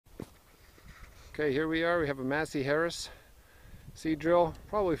Okay, here we are. We have a Massey Harris seed drill,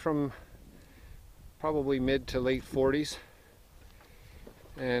 probably from mid to late 40s.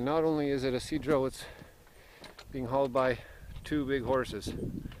 And not only is it a seed drill, it's being hauled by two big horses,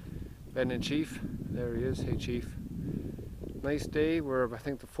 Ben and Chief. There he is. Hey Chief. Nice day. We're I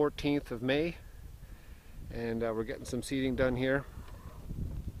think the 14th of May, and we're getting some seeding done here.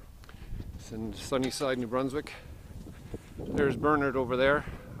 It's in Sunnyside, New Brunswick. There's Bernard over there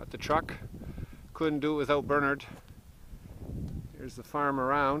at the truck. Couldn't do it without Bernard. Here's the farm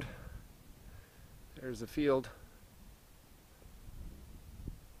around. There's the field.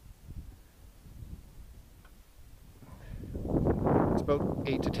 It's about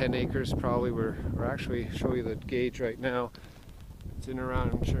 8 to 10 acres probably. We're actually show you the gauge right now. It's in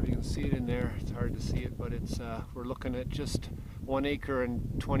around, I'm sure if you can see it in there. It's hard to see it, but it's we're looking at just 1 acre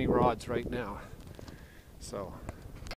and 20 rods right now. So